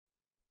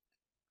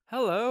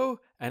Hello,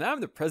 and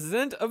I'm the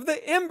president of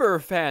the Ember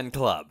fan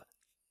club.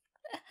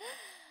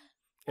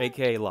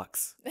 AKA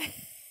Lux.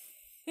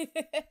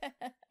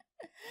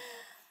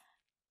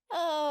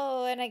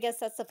 Oh, and I guess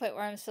that's the point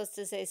where I'm supposed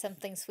to say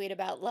something sweet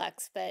about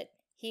Lux, but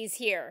he's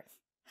here.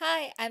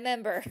 Hi, I'm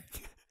Ember.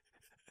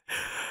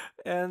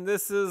 And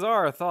this is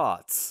our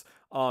thoughts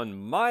on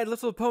My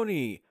Little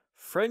Pony,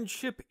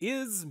 Friendship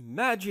is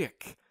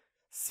Magic,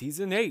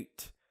 Season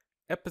 8,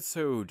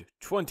 Episode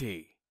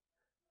 20,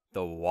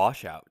 The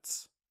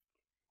Washouts.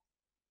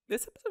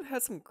 This episode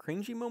has some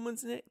cringy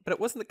moments in it, but it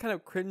wasn't the kind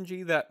of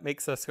cringy that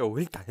makes us go,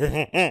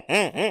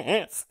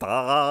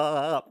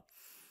 stop.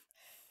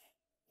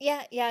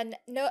 Yeah,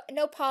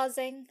 no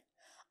pausing.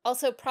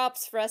 Also,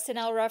 props for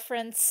SNL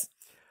reference.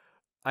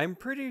 I'm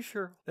pretty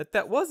sure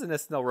that was an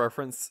SNL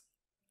reference.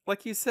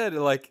 Like you said,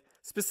 like,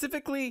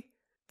 specifically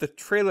the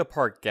trailer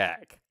park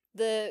gag.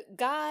 The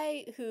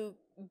guy who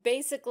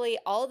basically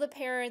all the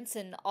parents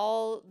and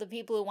all the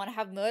people who want to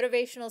have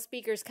motivational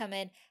speakers come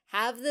in,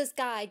 have this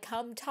guy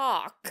come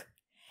talk.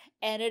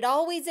 And it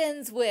always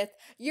ends with,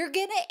 you're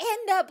gonna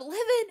end up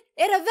living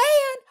in a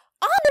van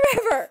on the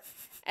river.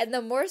 And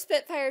the more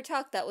Spitfire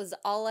talk, that was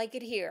all I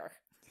could hear.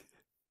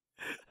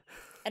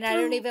 And I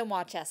don't even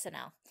watch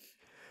SNL.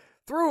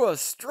 Through a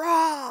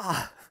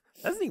straw!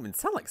 Doesn't even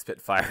sound like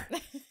Spitfire.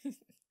 And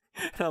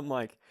I'm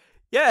like,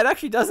 yeah, it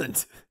actually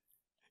doesn't.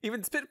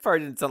 Even Spitfire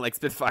didn't sound like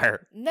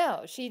Spitfire.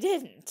 No, she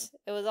didn't.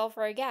 It was all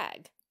for a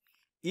gag.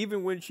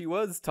 Even when she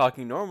was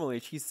talking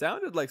normally, she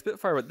sounded like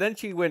Spitfire, but then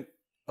she went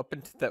up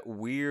into that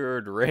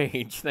weird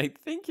range. And I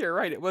think you're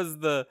right. It was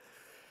the,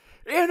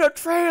 in a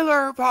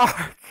trailer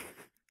park!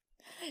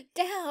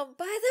 Down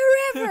by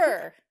the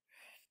river!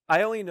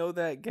 I only know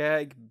that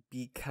gag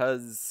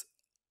because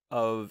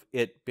of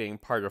it being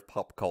part of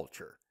pop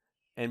culture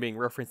and being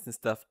referenced and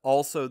stuff.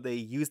 Also, they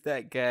use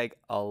that gag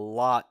a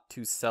lot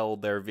to sell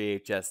their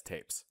VHS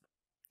tapes.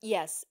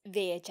 Yes,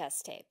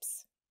 VHS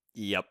tapes.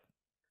 Yep.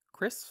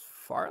 Chris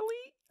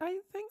Farley, I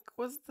think,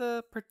 was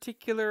the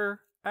particular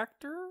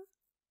actor?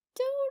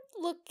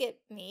 Don't look at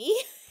me.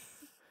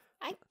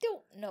 I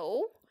don't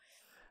know.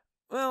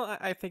 Well,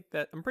 I think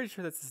that, I'm pretty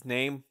sure that's his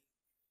name.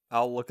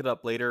 I'll look it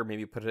up later,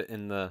 maybe put it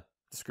in the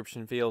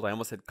description field. I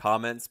almost said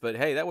comments, but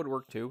hey, that would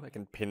work too. I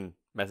can pin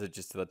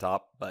messages to the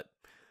top, but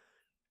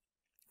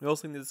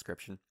mostly in the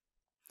description.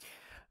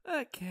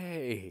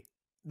 Okay.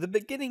 The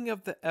beginning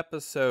of the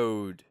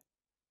episode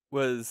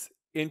was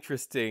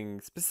interesting.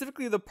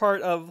 Specifically the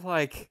part of,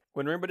 like,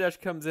 when Rainbow Dash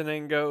comes in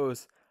and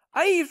goes,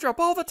 I eavesdrop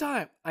all the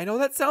time. I know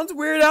that sounds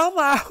weird out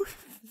loud.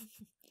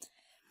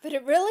 But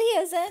it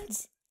really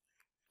isn't.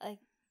 Like,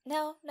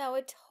 no,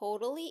 it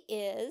totally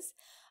is.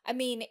 I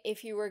mean,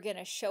 if you were going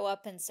to show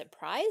up and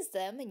surprise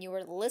them and you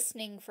were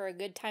listening for a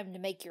good time to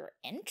make your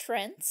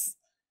entrance.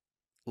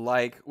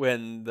 Like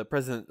when the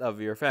president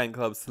of your fan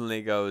club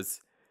suddenly goes,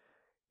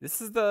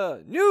 this is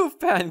the new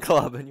fan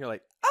club. And you're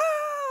like,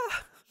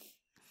 ah!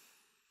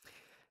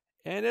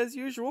 And as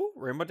usual,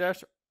 Rainbow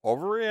Dash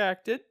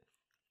overreacted.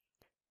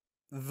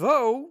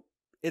 Though,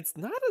 it's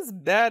not as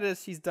bad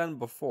as she's done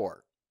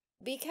before.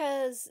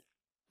 Because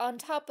on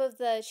top of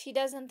the, she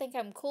doesn't think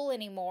I'm cool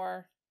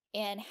anymore.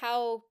 And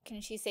how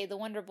can she say the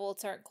Wonder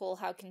Bolts aren't cool?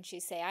 How can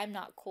she say I'm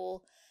not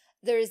cool?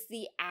 There's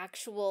the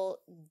actual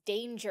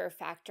danger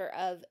factor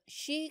of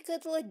she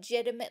could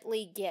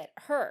legitimately get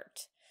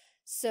hurt.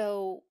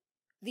 So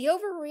the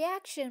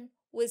overreaction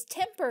was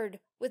tempered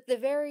with the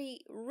very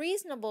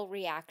reasonable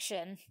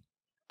reaction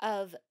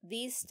of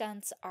these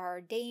stunts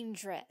are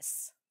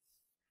dangerous.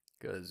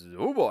 'Cause,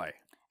 oh boy.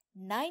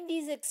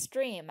 90s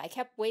extreme. I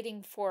kept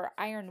waiting for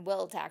Iron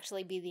Will to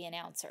actually be the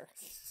announcer.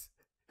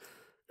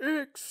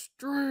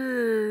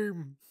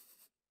 Extreme.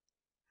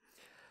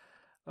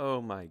 Oh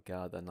my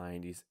god, the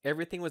 90s.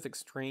 Everything was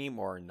extreme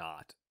or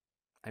not.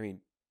 I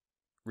mean,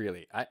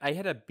 really. I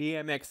had a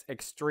BMX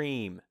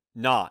Extreme,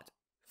 not.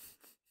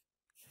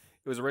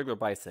 It was a regular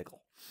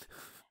bicycle.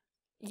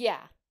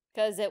 Yeah,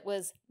 because it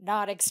was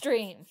not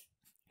extreme.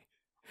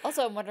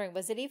 Also, I'm wondering,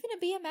 was it even a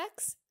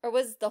BMX? Or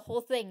was the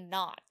whole thing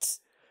not?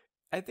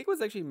 I think it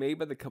was actually made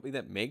by the company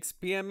that makes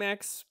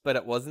BMX, but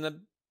it wasn't a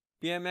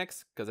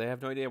BMX, because I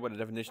have no idea what a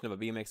definition of a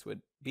BMX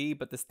would be,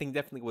 but this thing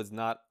definitely was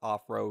not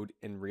off-road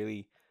in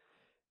really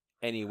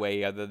any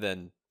way other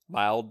than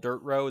mild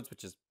dirt roads,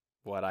 which is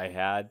what I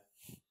had,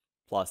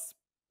 plus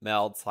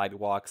mild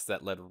sidewalks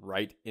that led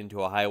right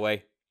into a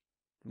highway.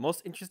 The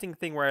most interesting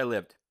thing where I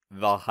lived,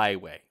 the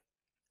highway.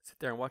 Sit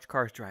there and watch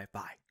cars drive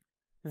by.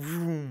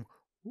 Vroom.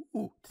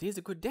 Ooh, today's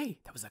a good day.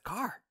 That was a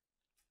car.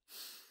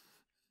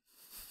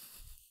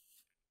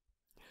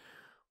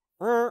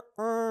 Ooh,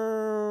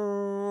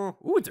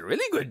 it's a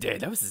really good day.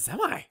 That was a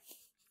semi.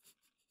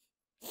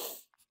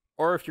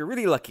 Or if you're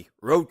really lucky,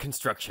 road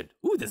construction.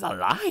 Ooh, there's a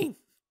line.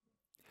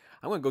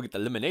 I'm going to go get the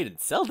lemonade and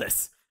sell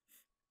this.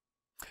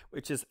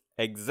 Which is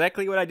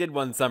exactly what I did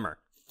one summer.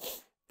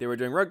 They were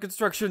doing road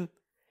construction.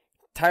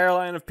 Entire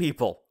line of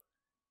people.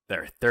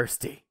 They're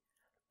thirsty.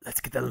 Let's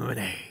get the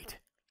lemonade.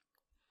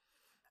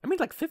 I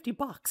made like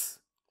 $50.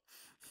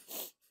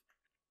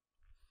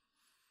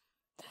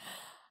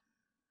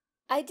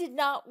 I did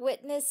not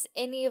witness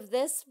any of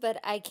this, but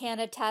I can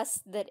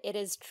attest that it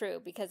is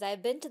true because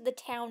I've been to the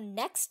town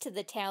next to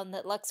the town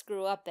that Lux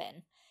grew up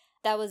in.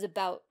 That was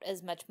about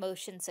as much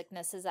motion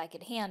sickness as I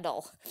could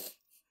handle.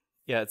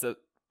 Yeah, it's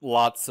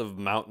lots of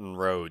mountain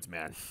roads,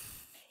 man.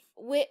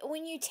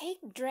 When you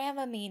take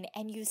Dramamine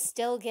and you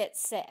still get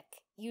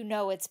sick, you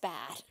know it's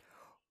bad.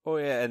 Oh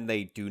yeah, and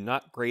they do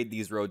not grade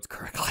these roads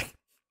correctly.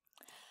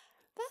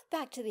 But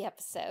back to the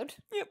episode.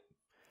 Yep.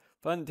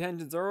 Fun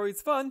tangents are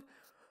always fun.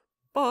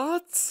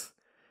 But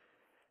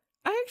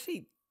I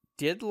actually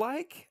did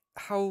like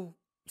how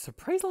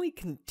surprisingly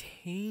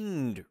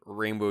contained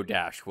Rainbow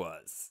Dash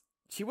was.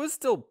 She was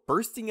still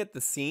bursting at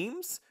the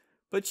seams,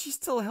 but she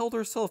still held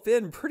herself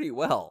in pretty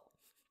well.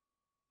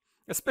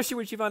 Especially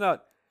when she found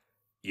out,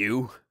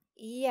 you?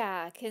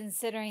 Yeah,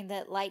 considering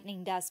that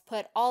lightning dust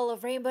put all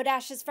of Rainbow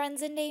Dash's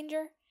friends in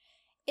danger.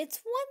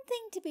 It's one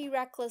thing to be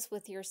reckless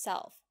with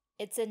yourself.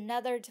 It's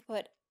another to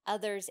put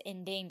others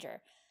in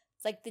danger.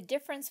 It's like the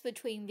difference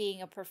between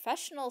being a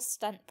professional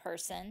stunt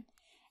person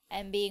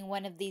and being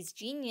one of these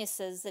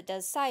geniuses that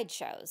does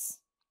sideshows.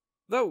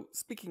 Though,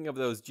 speaking of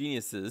those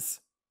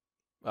geniuses,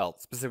 well,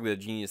 specifically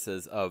the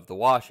geniuses of the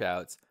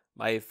Washouts,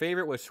 my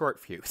favorite was Short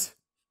Fuse.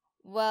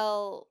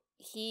 Well,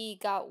 he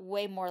got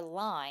way more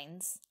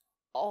lines.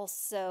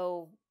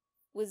 Also,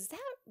 was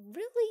that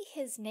really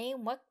his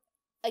name? What?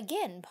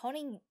 Again,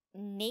 pony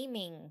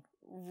naming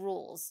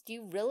rules. Do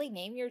you really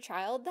name your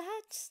child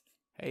that?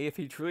 Hey, if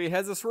he truly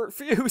has a short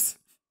fuse.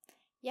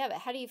 Yeah, but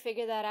how do you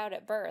figure that out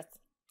at birth?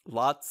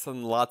 Lots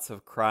and lots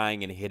of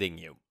crying and hitting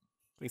you.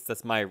 At least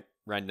that's my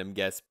random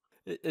guess.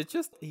 It's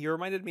just, he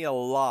reminded me a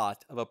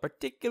lot of a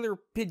particular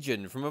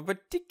pigeon from a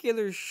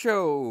particular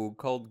show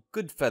called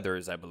Good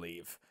Feathers, I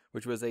believe,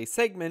 which was a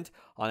segment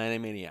on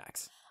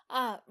Animaniacs.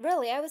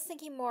 Really, I was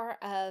thinking more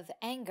of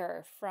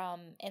Anger from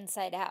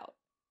Inside Out.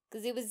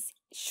 Because he was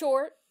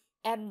short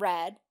and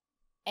red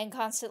and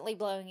constantly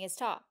blowing his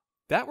top.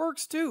 That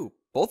works too.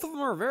 Both of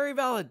them are very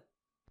valid.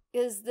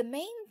 Because the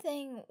main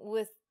thing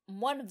with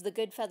one of the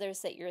Good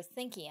Feathers that you're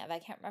thinking of, I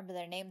can't remember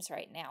their names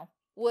right now,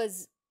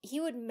 was he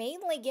would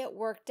mainly get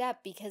worked up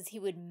because he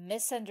would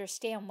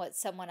misunderstand what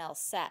someone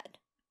else said.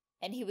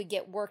 And he would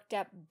get worked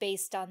up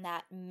based on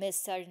that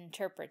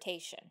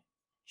misinterpretation.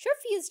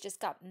 Shortfuse just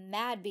got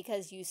mad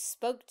because you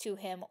spoke to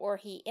him or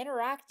he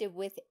interacted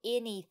with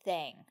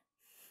anything.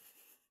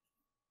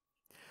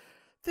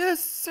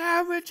 This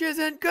sandwich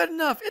isn't good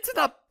enough. It's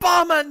an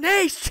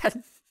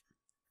abomination.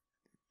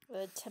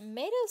 The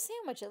tomato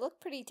sandwich, it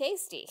looked pretty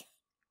tasty.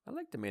 I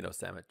like tomato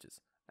sandwiches.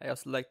 I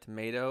also like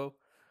tomato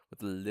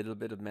with a little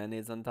bit of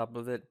mayonnaise on top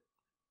of it.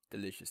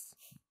 Delicious.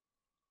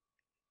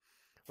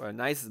 Or a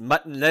nice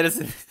mutton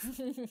lettuce.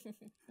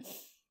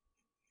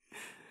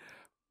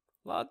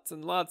 Lots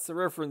and lots of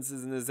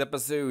references in this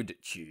episode.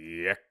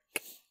 Check.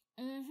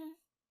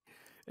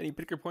 Any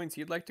particular points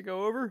you'd like to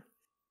go over?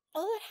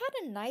 Well, it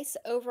had a nice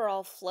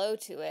overall flow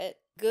to it.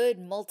 Good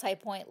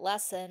multi-point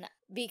lesson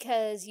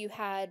because you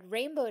had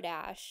Rainbow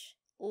Dash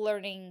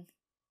learning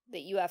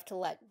that you have to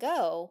let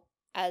go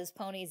as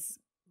ponies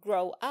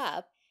grow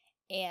up,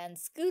 and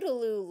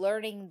Scotloo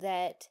learning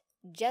that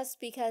just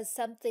because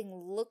something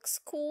looks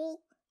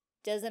cool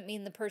doesn't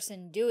mean the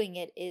person doing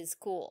it is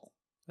cool.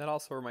 That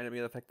also reminded me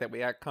of the fact that we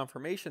got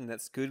confirmation that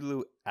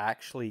Scotloo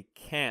actually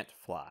can't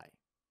fly.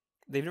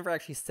 They've never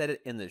actually said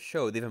it in the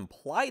show. They've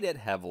implied it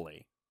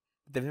heavily.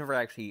 They've never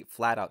actually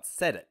flat out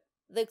said it.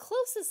 The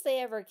closest they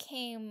ever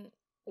came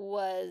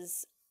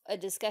was a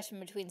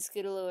discussion between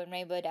Scotloo and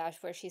Rainbow Dash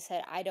where she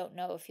said, I don't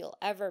know if you'll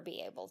ever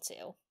be able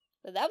to.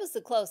 But that was the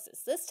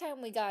closest. This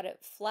time we got it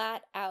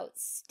flat out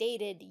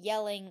stated,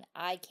 yelling,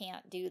 I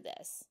can't do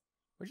this.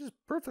 Which is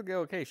perfectly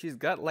okay. She's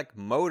got like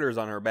motors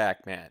on her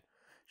back, man.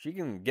 She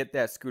can get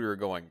that scooter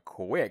going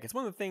quick. It's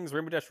one of the things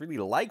Rainbow Dash really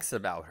likes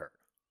about her.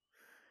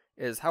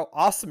 Is how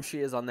awesome she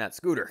is on that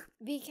scooter.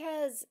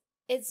 Because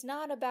it's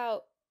not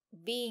about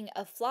being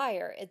a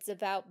flyer, it's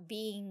about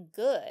being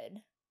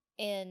good.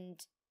 And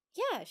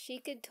yeah, she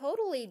could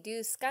totally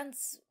do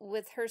stunts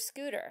with her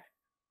scooter.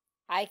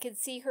 I could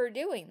see her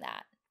doing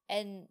that.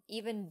 And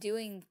even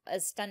doing a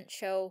stunt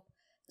show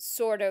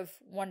sort of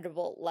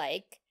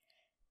Wonderbolt-like.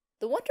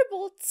 The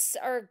Wonderbolts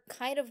are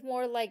kind of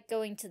more like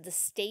going to the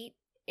state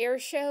air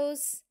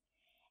shows,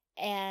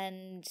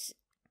 and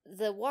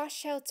the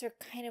Washouts are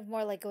kind of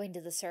more like going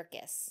to the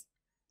circus.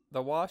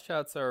 The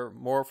Washouts are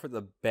more for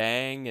the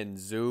bang and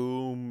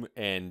zoom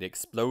and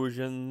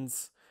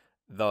explosions.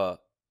 The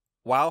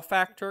wow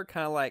factor,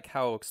 kind of like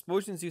how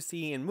explosions you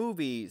see in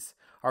movies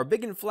are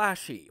big and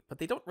flashy, but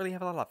they don't really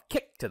have a lot of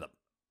kick to them.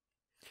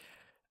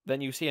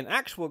 Then you see an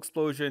actual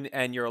explosion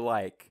and you're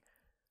like,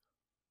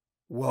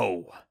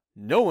 whoa,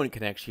 no one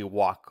can actually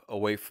walk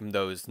away from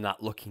those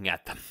not looking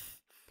at them.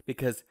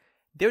 Because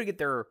they would get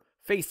their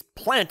face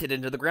planted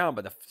into the ground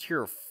by the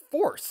sheer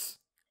force.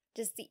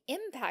 Just the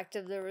impact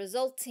of the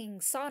resulting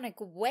sonic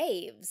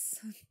waves.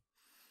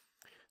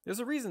 There's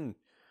a reason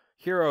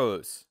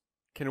heroes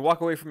can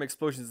walk away from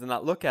explosions and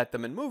not look at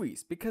them in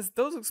movies. Because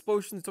those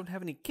explosions don't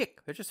have any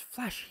kick. They're just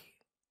flashy.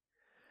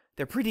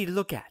 They're pretty to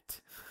look at.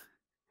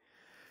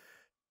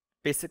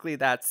 Basically,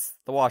 that's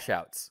the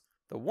washouts.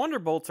 The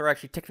Wonderbolts are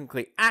actually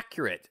technically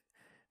accurate.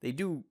 They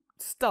do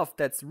stuff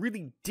that's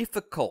really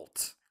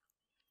difficult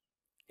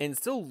and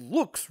still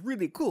looks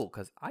really cool,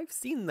 because I've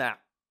seen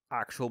that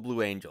actual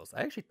Blue Angels.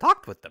 I actually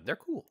talked with them. They're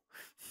cool.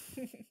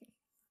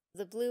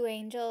 The Blue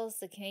Angels,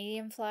 the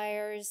Canadian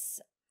Flyers.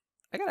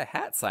 I got a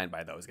hat signed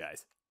by those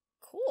guys.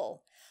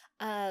 Cool.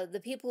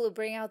 The people who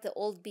bring out the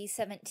old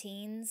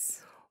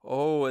B-17s.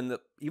 Oh, and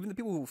even the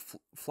people who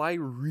fly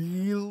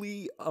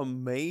really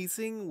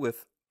amazing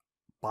with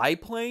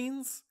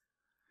biplanes.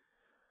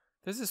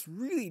 There's this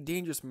really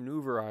dangerous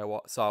maneuver I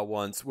saw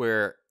once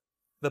where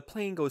the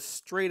plane goes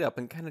straight up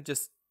and kind of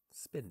just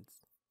spins.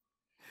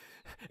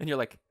 And you're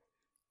like,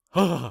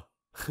 ah.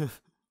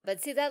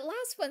 But see, that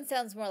last one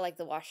sounds more like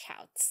the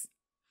Washouts.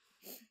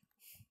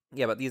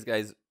 Yeah, but these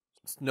guys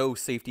know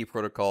safety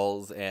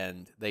protocols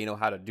and they know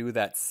how to do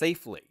that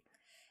safely.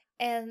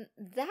 And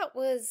that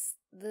was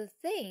the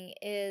thing,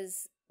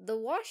 is the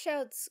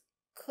Washouts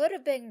could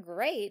have been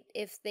great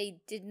if they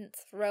didn't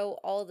throw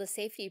all the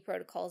safety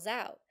protocols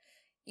out.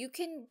 You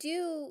can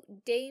do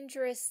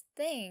dangerous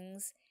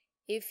things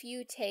if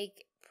you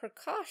take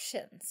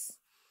precautions.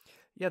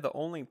 Yeah, the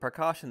only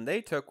precaution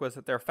they took was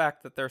that their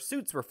fact that their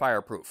suits were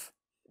fireproof.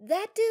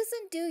 That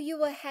doesn't do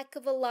you a heck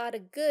of a lot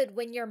of good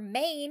when your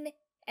mane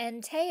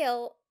and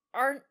tail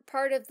aren't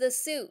part of the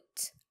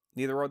suit.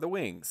 Neither are the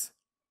wings.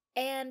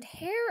 And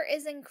hair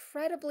is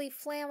incredibly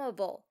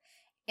flammable.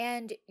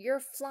 And you're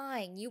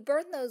flying. You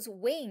burn those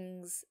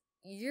wings,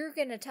 you're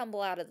gonna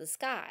tumble out of the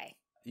sky.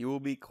 You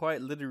will be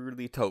quite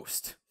literally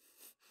toast.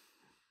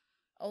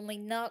 Only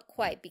not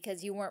quite,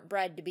 because you weren't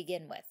bred to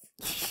begin with.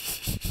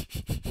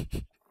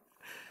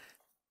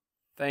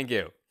 Thank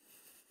you.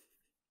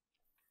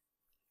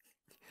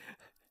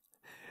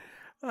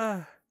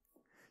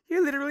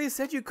 You literally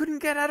said you couldn't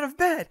get out of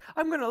bed.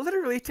 I'm gonna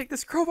literally take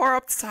this crowbar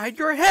upside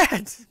your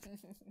head.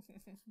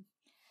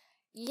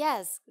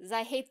 Yes, 'cause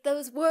I hate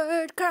those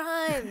word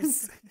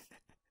crimes.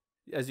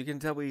 As you can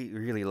tell, we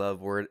really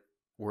love Word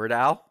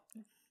Al.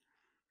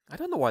 I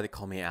don't know why they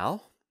call me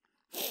Al.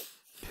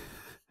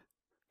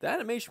 The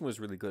animation was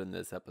really good in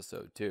this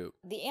episode, too.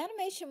 The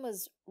animation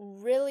was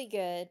really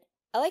good.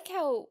 I like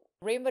how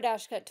Rainbow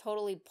Dash got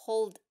totally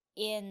pulled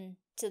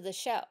into the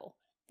show,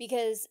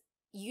 because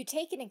you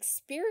take an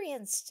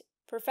experienced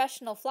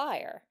professional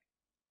flyer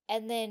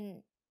and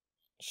then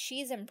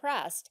she's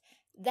impressed.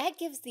 That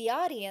gives the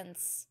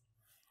audience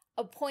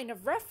a point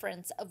of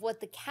reference of what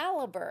the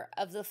caliber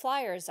of the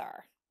flyers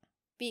are.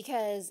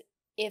 Because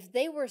if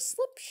they were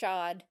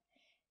slipshod,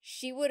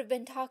 she would have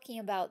been talking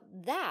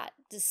about that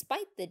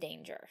despite the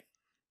danger.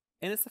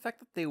 And it's the fact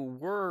that they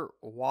were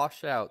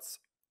washouts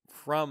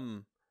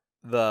from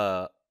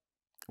the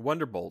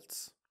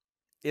Wonderbolts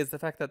is the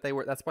fact that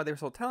that's why they were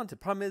so talented.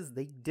 Problem is,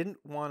 they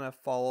didn't want to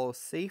follow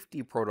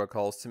safety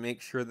protocols to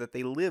make sure that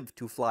they lived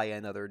to fly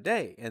another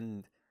day.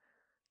 And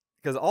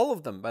because all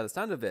of them, by the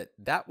sound of it,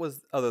 that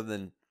was, other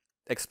than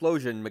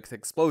Explosion mixed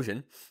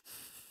Explosion,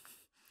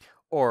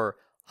 or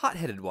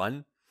Hot-Headed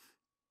One,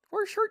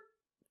 or Short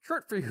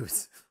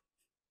Fuse.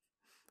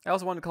 I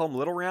also wanted to call him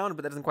Little Round,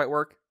 but that doesn't quite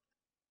work.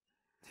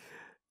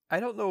 I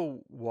don't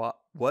know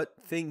what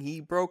thing he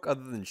broke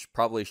other than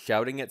probably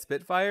shouting at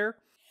Spitfire.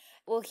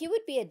 Well, he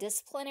would be a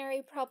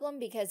disciplinary problem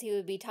because he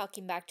would be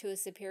talking back to a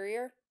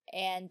superior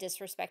and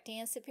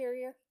disrespecting a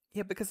superior.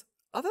 Yeah, because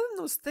other than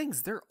those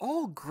things, they're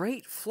all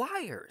great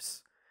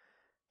flyers.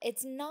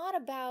 It's not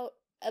about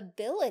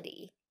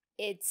ability.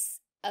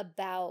 It's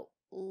about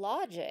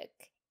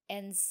logic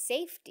and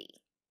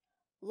safety.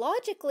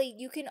 Logically,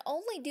 you can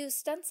only do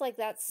stunts like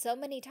that so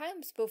many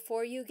times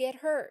before you get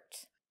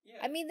hurt. Yeah.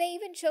 I mean, they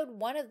even showed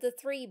one of the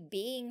three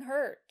being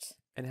hurt.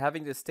 And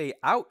having to stay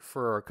out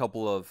for a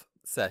couple of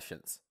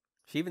sessions.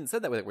 She even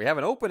said that we have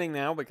an opening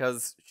now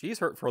because she's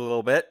hurt for a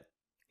little bit.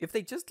 If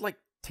they just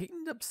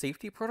tightened up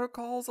safety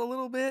protocols a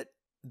little bit,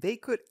 they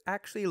could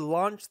actually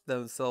launch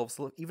themselves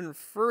even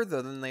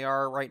further than they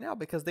are right now,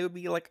 because they would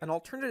be like an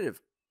alternative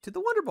to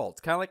the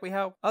Wonderbolts, kind of like we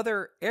have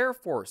other Air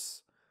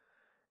Force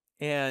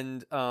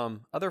and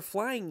other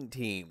flying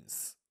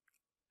teams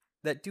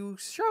that do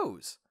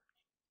shows.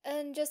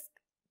 And just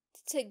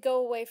to go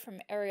away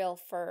from aerial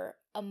for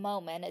a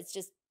moment, it's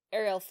just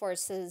aerial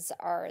forces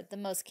are the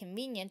most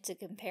convenient to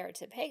compare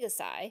to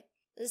Pegasi.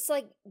 It's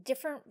like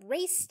different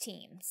race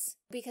teams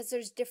because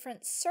there's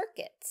different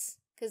circuits.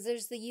 Because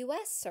there's the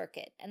US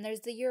circuit and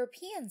there's the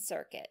European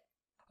circuit.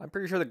 I'm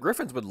pretty sure the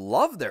Griffins would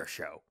love their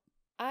show.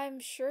 I'm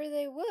sure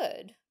they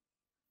would.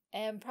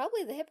 And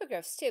probably the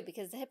Hippogriffs too,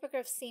 because the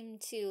Hippogriffs seem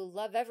to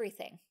love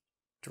everything.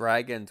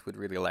 Dragons would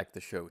really like the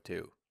show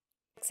too.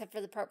 Except for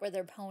the part where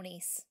they're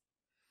ponies.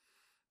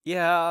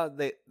 Yeah,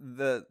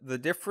 the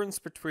difference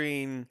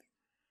between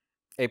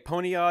a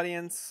pony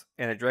audience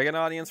and a dragon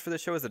audience for the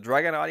show is the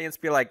dragon audience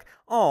be like,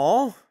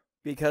 "Oh,"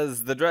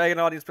 because the dragon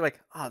audience be like,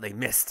 "Oh, they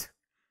missed.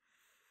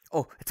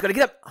 Oh, it's gonna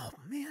get up. Oh,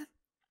 man.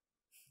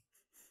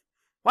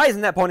 Why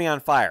isn't that pony on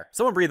fire?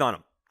 Someone breathe on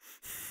him."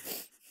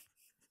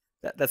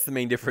 That's the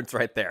main difference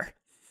right there.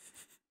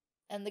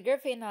 And the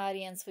Griffin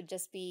audience would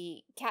just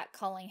be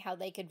catcalling how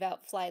they could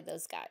outfly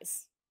those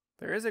guys.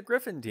 There is a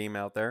Griffin team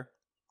out there.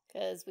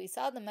 Because we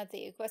saw them at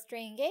the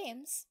Equestrian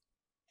Games.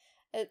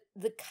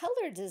 The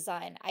color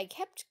design, I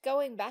kept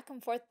going back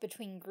and forth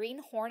between Green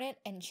Hornet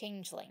and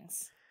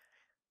Changelings.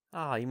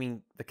 Ah, you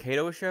mean the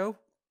Kato show?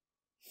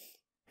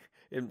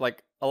 In,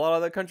 like, a lot of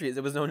other countries,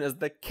 it was known as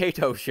the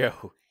Kato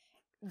show.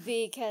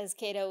 Because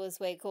Kato was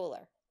way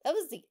cooler. That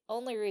was the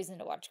only reason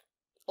to watch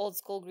old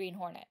school Green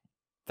Hornet.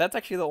 That's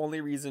actually the only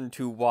reason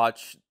to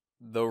watch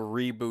the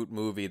reboot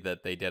movie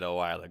that they did a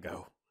while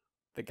ago.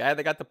 The guy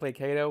that got to play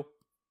Kato,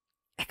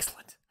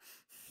 excellent.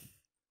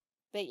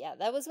 But yeah,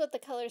 that was what the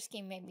color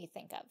scheme made me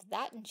think of.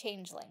 That and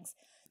Changelings.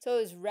 So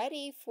I was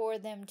ready for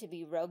them to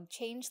be rogue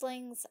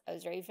changelings. I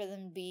was ready for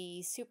them to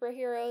be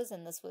superheroes,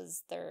 and this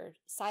was their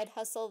side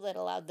hustle that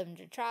allowed them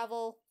to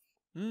travel.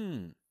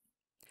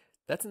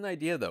 That's an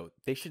idea, though.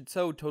 They should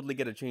totally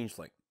get a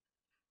changeling.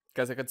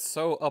 Because it could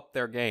so up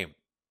their game.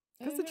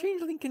 Because the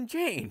changeling can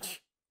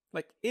change.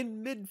 Like,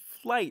 in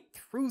mid-flight,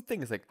 through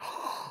things. Like,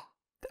 oh,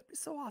 that'd be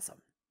so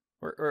awesome.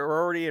 We're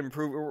already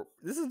improving.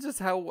 This is just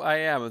how I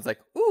am. It's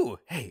like, ooh,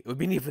 hey, it would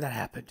be neat if that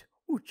happened.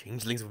 Ooh,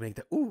 changelings would make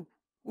that. Ooh,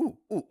 ooh,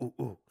 ooh, ooh,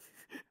 ooh.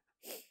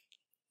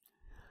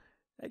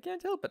 I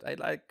can't help it. I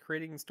like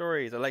creating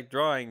stories. I like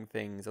drawing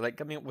things. I like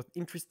coming up with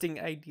interesting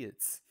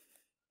ideas.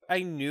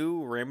 I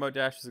knew Rainbow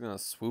Dash was going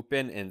to swoop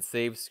in and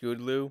save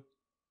Scotloo.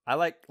 I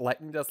like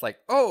lightning dust like,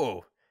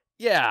 oh,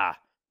 yeah.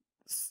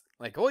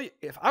 Like, oh,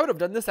 if I would have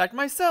done this act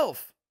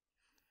myself.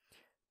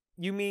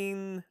 You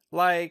mean,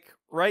 like,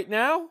 right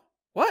now?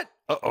 What?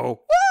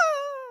 Uh-oh.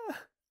 Ah!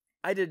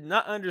 I did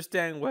not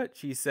understand what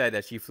she said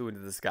as she flew into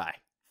the sky.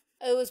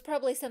 It was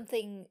probably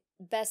something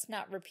best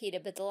not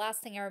repeated, but the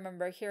last thing I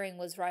remember hearing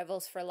was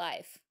Rivals for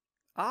Life.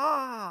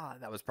 Ah,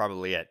 that was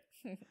probably it.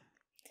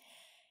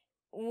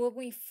 When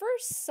we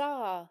first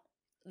saw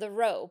the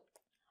rope,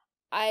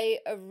 I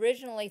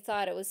originally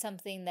thought it was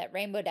something that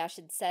Rainbow Dash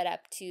had set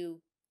up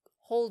to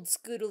hold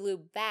Scotloo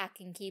back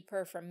and keep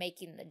her from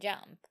making the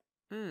jump.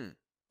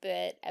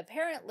 But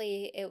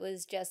apparently it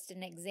was just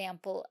an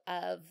example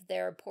of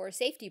their poor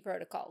safety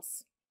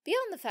protocols.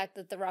 Beyond the fact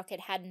that the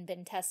rocket hadn't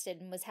been tested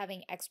and was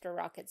having extra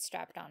rockets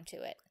strapped onto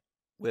it.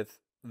 With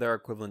their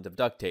equivalent of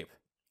duct tape.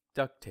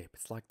 Duct tape,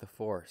 it's like the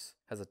Force.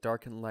 Has a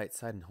dark and light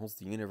side and holds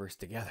the universe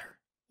together.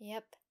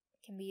 Yep.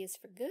 It can be used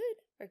for good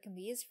or it can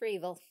be used for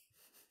evil.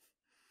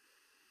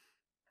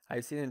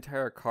 I've seen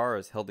entire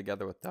cars held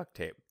together with duct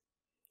tape.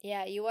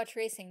 Yeah, you watch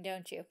racing,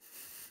 don't you?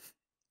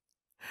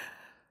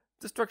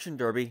 Destruction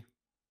Derby.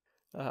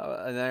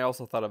 And I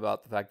also thought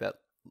about the fact that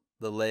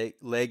the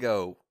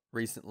Lego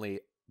recently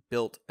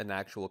built an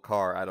actual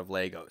car out of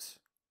Legos.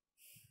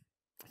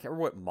 I can't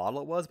remember what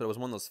model it was, but it was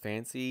one of those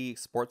fancy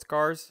sports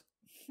cars.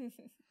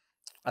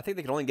 I think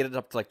they could only get it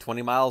up to like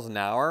 20 miles an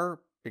hour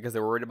because they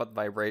were worried about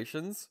the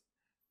vibrations.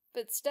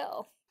 But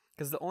still.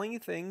 Because the only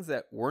things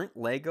that weren't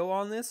Lego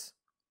on this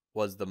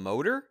was the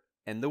motor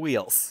and the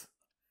wheels.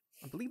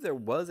 I believe there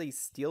was a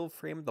steel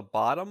frame at the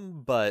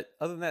bottom, but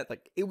other than that,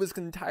 like, it was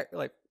entire,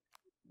 like,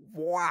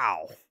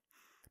 wow.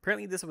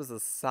 Apparently this was a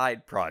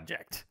side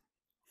project.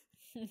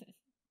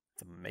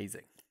 It's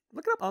amazing.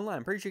 Look it up online.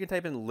 I'm pretty sure you can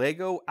type in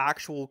Lego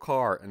actual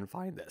car and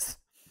find this.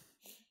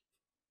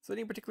 So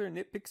any particular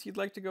nitpicks you'd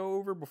like to go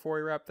over before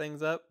we wrap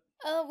things up?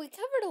 We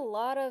covered a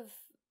lot of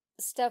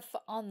stuff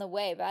on the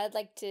way, but I'd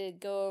like to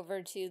go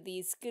over to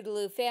the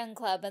Scotloo fan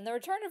club and the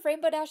return of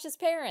Rainbow Dash's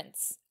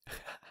parents.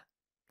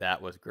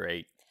 That was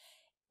great.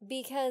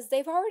 Because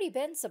they've already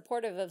been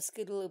supportive of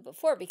Scotloo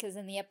before, because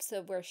in the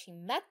episode where she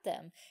met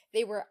them,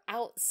 they were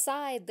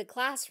outside the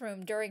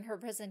classroom during her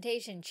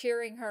presentation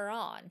cheering her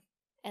on.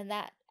 And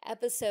that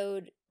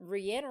episode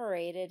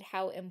reiterated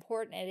how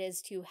important it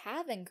is to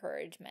have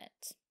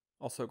encouragement.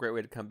 Also a great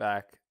way to come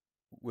back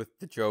with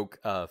the joke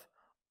of,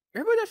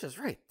 Rainbow Dash is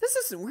right. This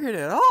isn't weird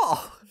at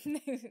all.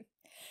 And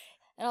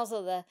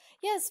also the,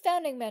 yes,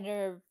 founding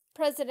member,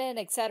 president,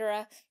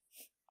 etc.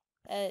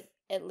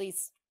 At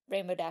least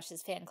Rainbow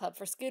Dash's fan club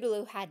for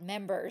Scotloo had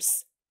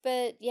members.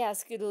 But yeah,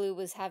 Scotloo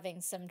was having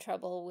some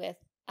trouble with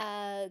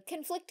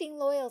conflicting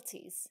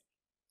loyalties.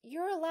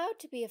 You're allowed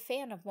to be a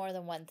fan of more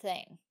than one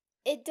thing.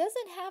 It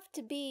doesn't have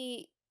to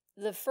be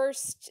the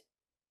first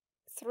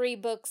 3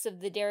 books of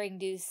the Daring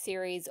Do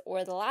series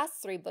or the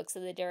last 3 books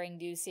of the Daring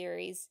Do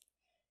series.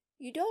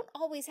 You don't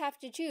always have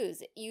to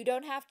choose. You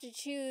don't have to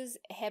choose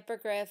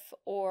Hippogriff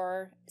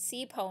or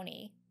Sea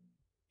Pony.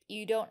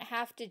 You don't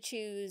have to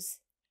choose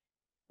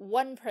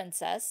one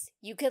princess.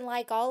 You can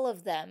like all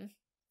of them.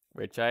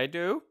 Which I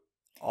do.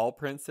 All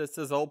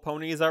princesses, all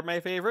ponies are my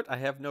favorite. I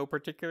have no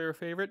particular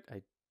favorite.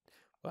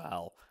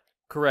 Well,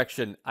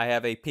 correction. I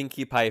have a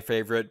Pinkie Pie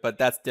favorite, but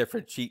that's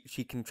different. She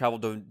can travel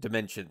to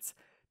dimensions.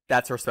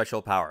 That's her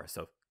special power,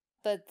 so.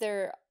 But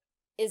there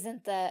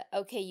isn't the,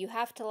 okay, you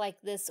have to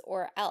like this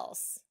or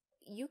else.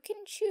 You can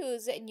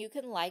choose and you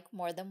can like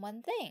more than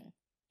one thing.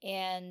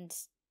 And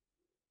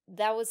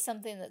that was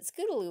something that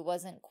Scotloo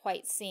wasn't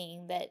quite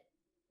seeing, that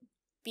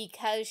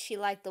because she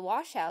liked the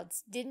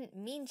Washouts didn't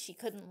mean she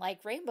couldn't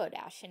like Rainbow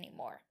Dash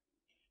anymore.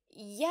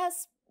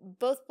 Yes,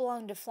 both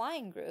belonged to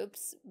flying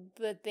groups,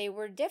 but they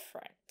were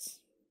different.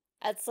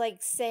 That's like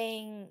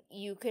saying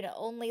you can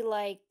only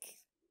like...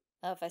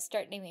 Oh, if I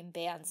start naming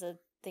bands,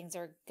 things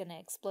are gonna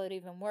explode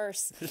even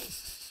worse.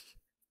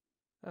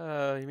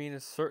 You mean a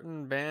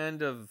certain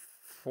band of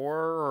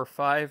 4 or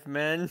 5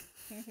 men?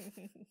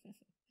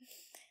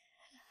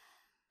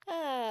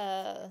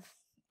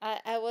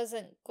 I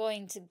wasn't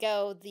going to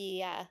go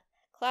the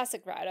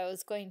classic route. I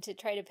was going to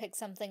try to pick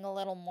something a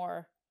little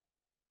more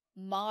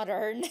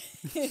modern.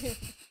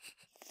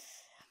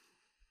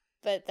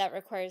 But that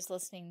requires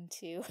listening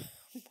to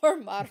more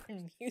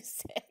modern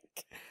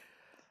music.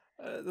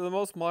 The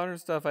most modern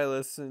stuff I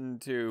listen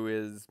to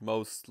is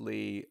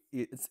mostly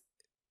it's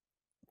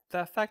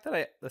the fact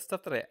that the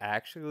stuff that I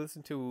actually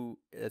listen to,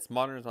 it's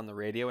modern, is on the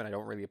radio, and I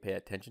don't really pay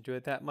attention to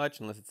it that much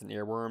unless it's an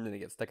earworm and it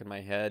gets stuck in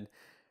my head.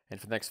 And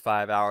for the next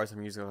 5 hours,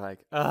 I'm usually like,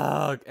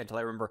 ugh, until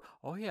I remember,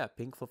 oh yeah,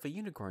 pink fluffy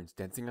unicorns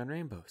dancing on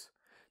rainbows.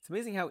 It's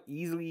amazing how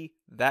easily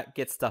that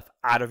gets stuff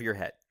out of your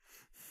head.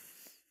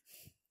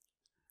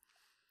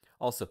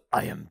 Also,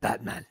 I am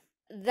Batman.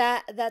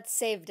 That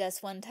saved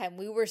us one time.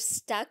 We were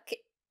stuck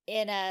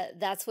in a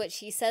 "that's what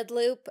she said"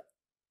 loop,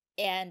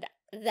 and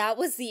that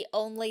was the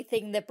only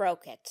thing that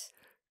broke it.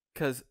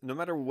 Because no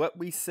matter what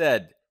we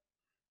said,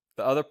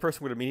 the other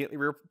person would immediately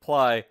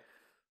reply,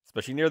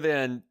 especially near the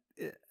end,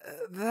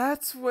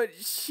 that's what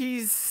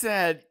she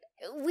said.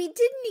 We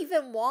didn't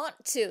even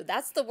want to.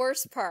 That's the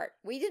worst part.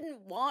 We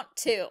didn't want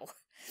to.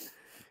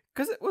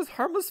 Because it was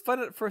harmless fun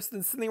at first,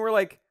 and suddenly we're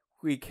like,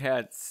 we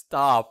can't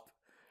stop.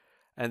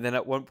 And then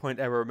at one point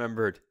I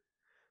remembered,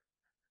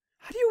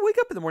 how do you wake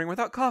up in the morning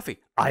without coffee?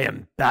 I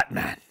am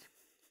Batman.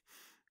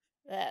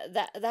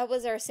 That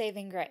was our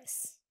saving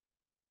grace.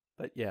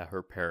 But yeah,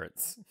 her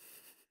parents.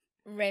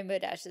 Rainbow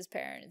Dash's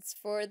parents.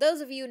 For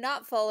those of you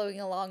not following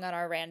along on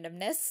our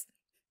randomness.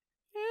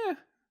 Yeah,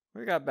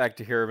 we got back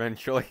to here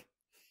eventually.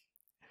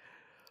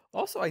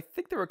 Also, I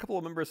think there were a couple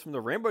of members from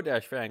the Rainbow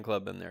Dash fan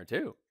club in there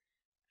too.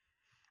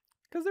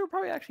 Because they were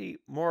probably actually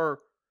more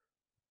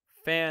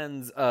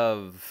fans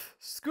of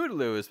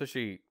Scotloo,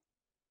 especially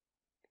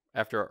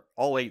after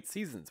all 8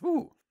 seasons.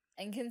 Woo!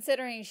 And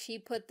considering she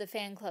put the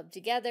fan club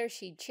together,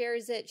 she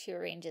chairs it, she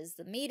arranges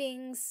the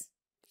meetings.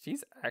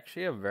 She's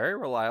actually a very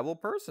reliable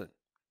person.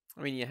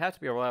 I mean, you have to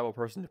be a reliable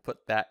person to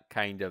put that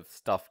kind of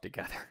stuff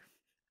together.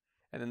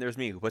 And then there's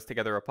me, who puts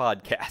together a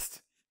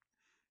podcast.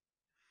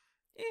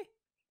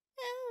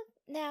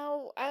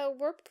 Now,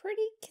 we're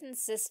pretty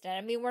consistent.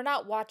 I mean, we're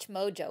not Watch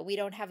Mojo. We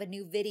don't have a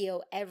new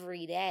video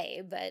every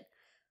day, but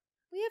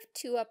we have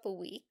 2 up a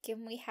week,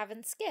 and we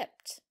haven't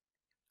skipped.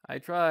 I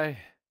try.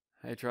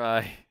 I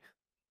drive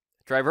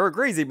her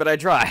crazy, but I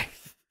try.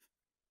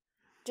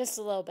 Just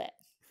a little bit.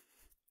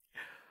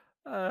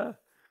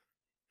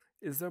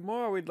 Is there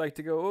more we'd like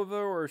to go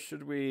over, or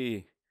should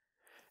we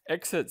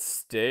exit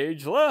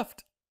stage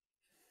left?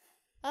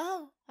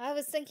 Oh, I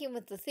was thinking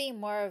with the theme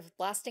more of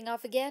blasting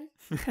off again.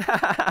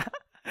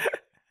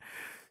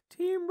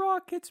 Team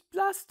Rocket's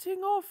blasting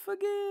off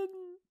again.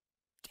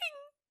 Ting!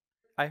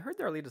 I heard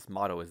their latest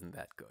motto isn't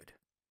that good.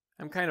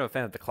 I'm kind of a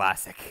fan of the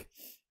classic.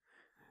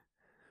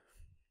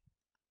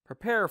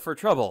 Prepare for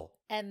trouble.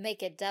 And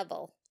make it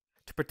double.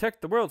 To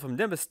protect the world from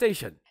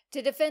devastation.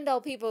 To defend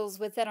all peoples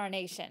within our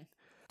nation.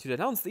 To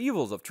denounce the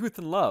evils of truth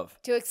and love.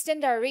 To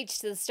extend our reach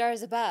to the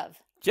stars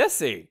above.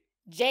 Jesse.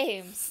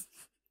 James.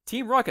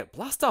 Team Rocket,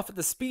 blast off at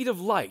the speed of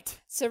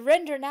light.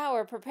 Surrender now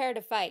or prepare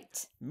to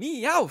fight.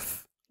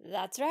 Meowth.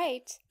 That's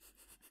right.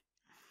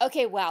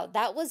 Okay, wow,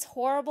 that was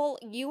horrible.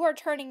 You are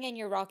turning in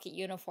your rocket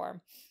uniform.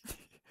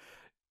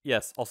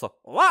 Yes, also,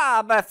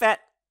 wah, Buffett.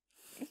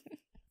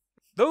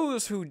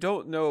 Those who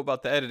don't know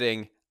about the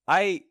editing,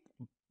 I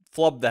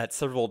flubbed that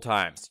several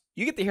times.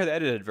 You get to hear the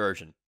edited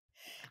version.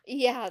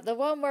 Yeah, the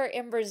one where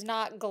Ember's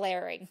not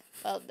glaring.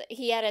 Well,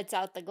 he edits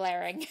out the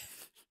glaring.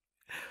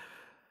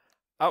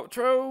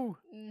 Outro.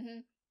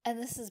 And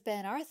this has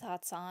been our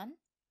thoughts on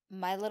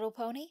My Little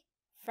Pony,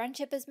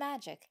 Friendship is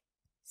Magic,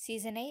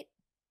 Season 8,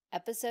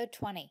 Episode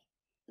 20,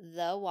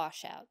 The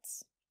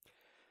Washouts.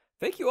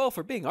 Thank you all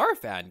for being our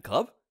fan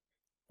club.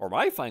 Or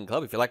my fan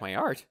club if you like my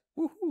art.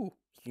 Woohoo!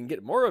 You can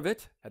get more of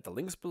it at the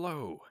links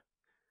below.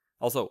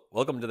 Also,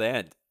 welcome to the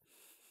end.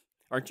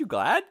 Aren't you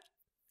glad?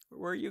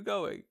 Where are you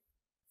going?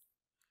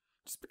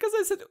 Just because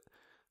I said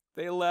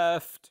they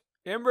left.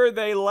 Ember,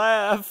 they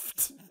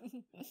left.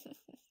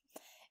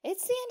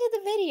 It's the end of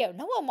the video.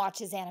 No one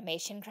watches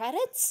animation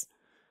credits.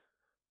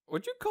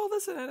 Would you call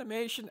this an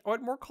animation? I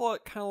would more call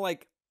it kind of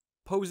like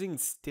posing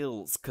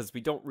stills, because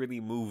we don't really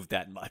move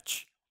that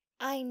much.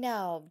 I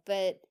know,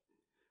 but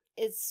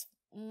it's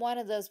one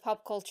of those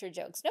pop culture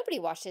jokes. Nobody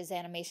watches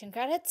animation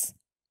credits.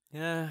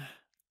 Yeah.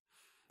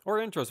 Or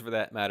intros for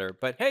that matter.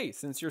 But hey,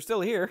 since you're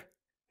still here,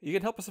 you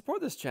can help us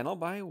support this channel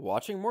by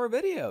watching more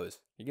videos.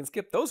 You can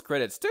skip those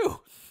credits too.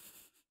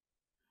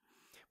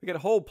 We got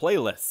whole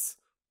playlists.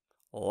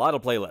 A lot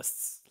of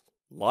playlists.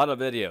 A lot of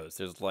videos.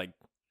 There's like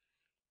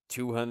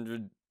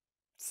 200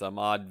 some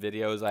odd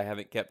videos I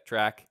haven't kept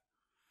track.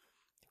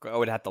 I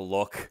would have to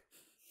look.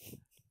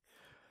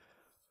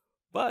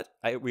 But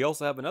we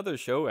also have another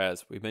show,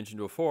 as we mentioned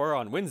before,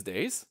 on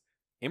Wednesdays.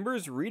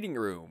 Ember's Reading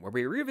Room, where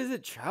we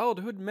revisit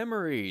childhood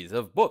memories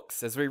of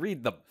books as we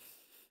read them.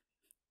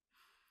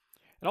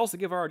 And also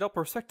give our adult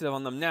perspective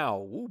on them now.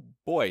 Ooh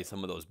boy,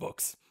 some of those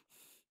books.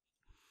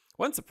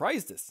 One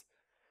surprised us.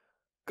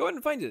 Go ahead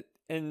and find it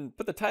and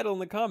put the title in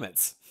the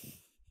comments.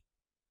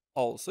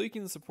 Also, you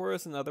can support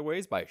us in other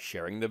ways by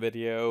sharing the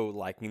video,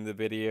 liking the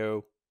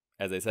video.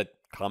 As I said,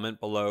 comment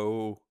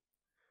below.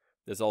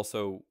 There's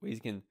also ways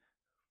you can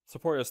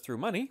support us through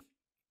money.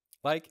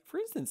 Like, for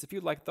instance, if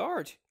you like the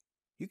art,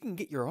 you can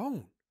get your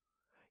own.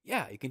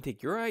 Yeah, you can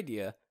take your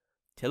idea,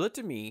 tell it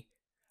to me.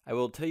 I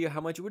will tell you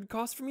how much it would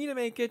cost for me to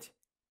make it.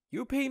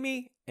 You pay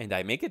me, and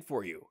I make it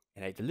for you,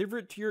 and I deliver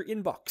it to your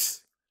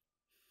inbox.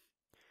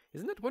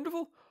 Isn't that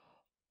wonderful?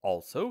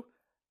 Also,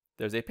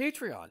 there's a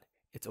Patreon.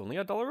 It's only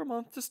 $1 a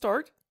month to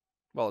start.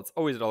 Well, it's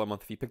always $1 a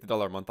month if you pick the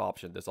 $1 a month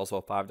option. There's also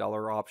a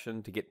 $5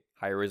 option to get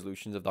higher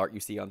resolutions of the art you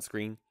see on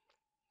screen.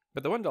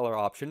 But the $1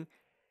 option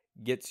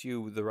gets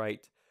you the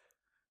right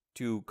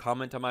to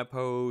comment on my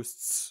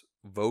posts,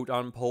 vote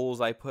on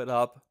polls I put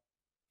up.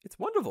 It's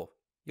wonderful.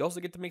 You also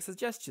get to make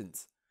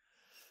suggestions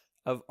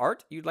of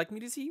art you'd like me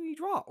to see me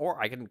draw.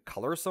 Or I can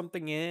color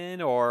something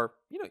in, or,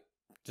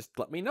 just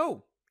let me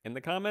know in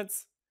the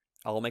comments.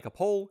 I'll make a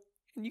poll,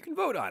 and you can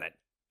vote on it.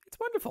 It's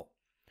wonderful.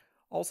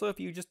 Also, if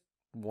you just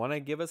want to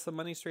give us some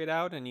money straight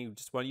out and you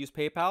just want to use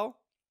PayPal,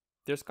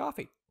 there's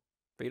coffee.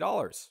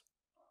 $3.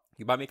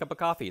 You buy me a cup of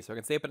coffee so I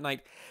can stay up at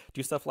night,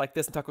 do stuff like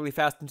this, and talk really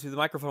fast into the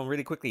microphone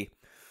really quickly.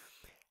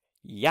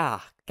 Yeah,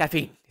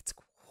 caffeine. It's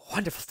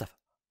wonderful stuff.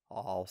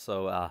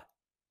 Also,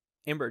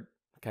 Ember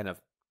kind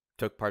of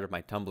took part of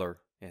my Tumblr,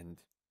 and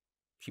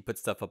she put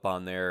stuff up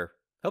on there.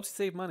 Helps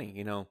you save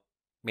money,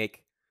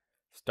 make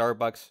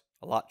Starbucks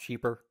a lot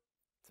cheaper.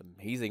 It's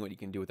amazing what you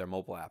can do with our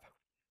mobile app.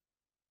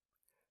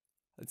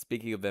 And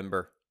speaking of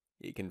Ember,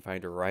 you can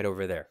find her right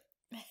over there.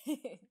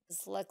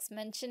 As Lux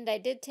mentioned, I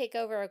did take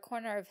over a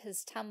corner of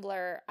his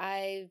Tumblr.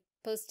 I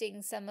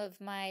posting some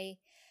of my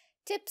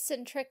tips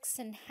and tricks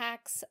and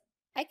hacks.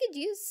 I could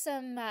use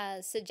some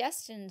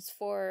suggestions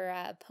for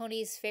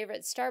Pony's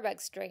favorite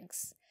Starbucks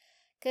drinks,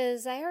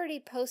 because I already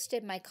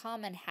posted my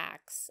common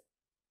hacks.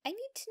 I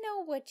need to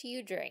know what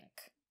you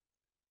drink.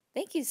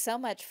 Thank you so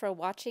much for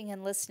watching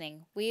and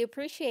listening. We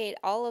appreciate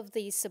all of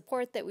the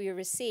support that we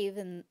receive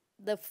in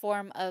the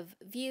form of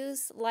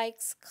views,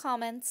 likes,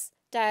 comments,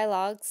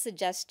 dialogue,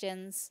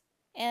 suggestions,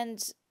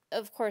 and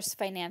of course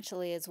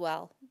financially as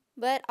well.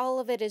 But all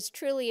of it is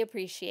truly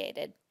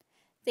appreciated.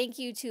 Thank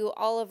you to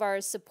all of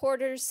our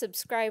supporters,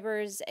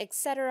 subscribers,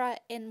 etc.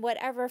 in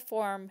whatever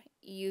form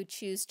you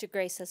choose to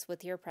grace us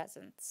with your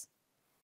presence.